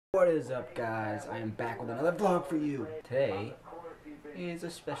What is up, guys? I am back with another vlog for you. Today is a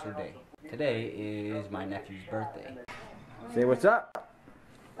special day. Today is my nephew's birthday. Say what's up.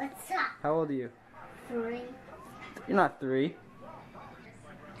 What's up? How old are you? 3. You're not 3.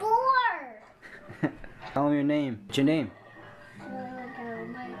 4. Tell him your name. What's your name?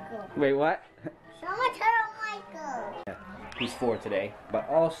 Michael. Wait, what? Michael. Yeah, he's 4 today, but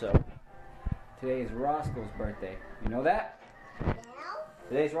also today is Rosco's birthday. You know that? Now?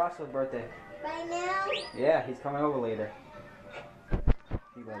 Today's Rosco's birthday. Right now? Yeah, he's coming over later.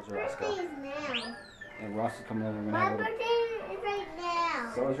 He loves My Roscoe. birthday is now. And Ross is coming over. We're gonna My have a... birthday is right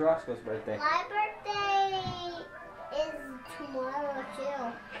now. So is Rosco's birthday. My birthday is tomorrow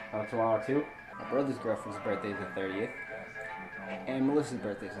too. Oh, tomorrow too? My brother's girlfriend's birthday is the 30th. And Melissa's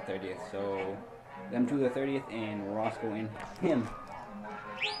birthday is the 30th. So them two are the 30th, and Roscoe and him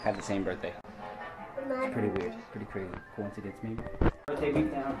have the same birthday. It's pretty weird. Pretty crazy. Coincidence maybe. Birthday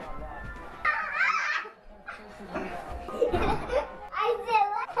week down.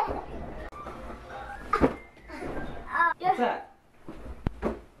 What's that?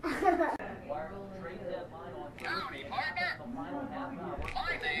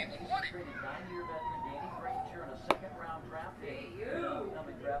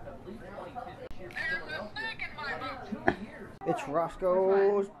 It's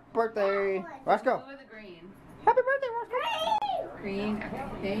Rosco's birthday. Roscoe. Over the green. Happy birthday, Roscoe. Green. Okay,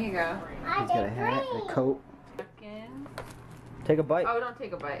 there you go. He's got a hat, a coat. Chicken. Take a bite. Oh, don't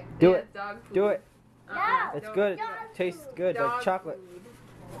take a bite. Do Yeah, it. Dog food. Do it. It's Don't- good. It tastes good, like dog chocolate. food.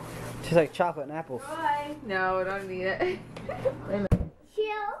 Tastes like chocolate and apples. Bye. No, don't need it.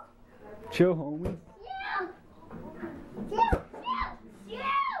 Chill. Chill, homie. Chill.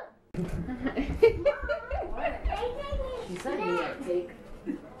 She said me a cake.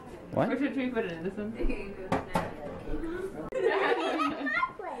 What? Where should we put it in this one?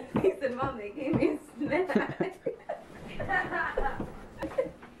 He said, Mom, they gave me a snack.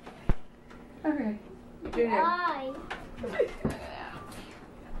 Okay. Junior. Bye.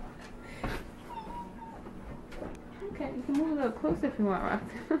 Okay, you can move a little closer if you want, Ross.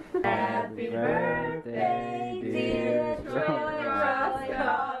 Happy birthday, dear Roscos.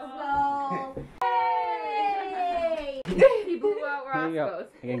 Hey! He blew out Here you go. Rosco's.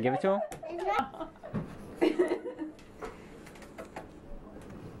 You gonna give it to him?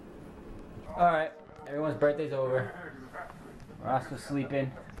 Alright, everyone's birthday's over. Roscoe's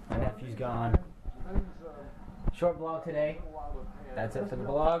sleeping. My nephew's gone. Short vlog today. That's it for the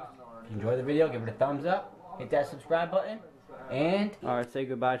vlog. If you enjoyed the video, give it a thumbs up. Hit that subscribe button. And... Alright, say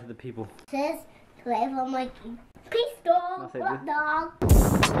goodbye to the people. Says LifeOfMikey. Peace, dog. I'll say What, dog?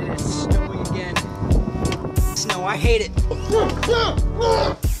 It's snowing again. Snow, I hate it.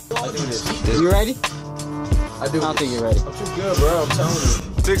 I'll do this. You ready? I don't think you're ready. I'm too good, bro. I'm telling you.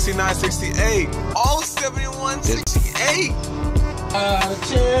 69, 68. All 71, 68. Oh,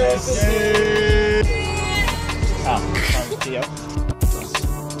 Theo.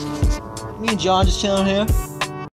 Me and John just chilling here.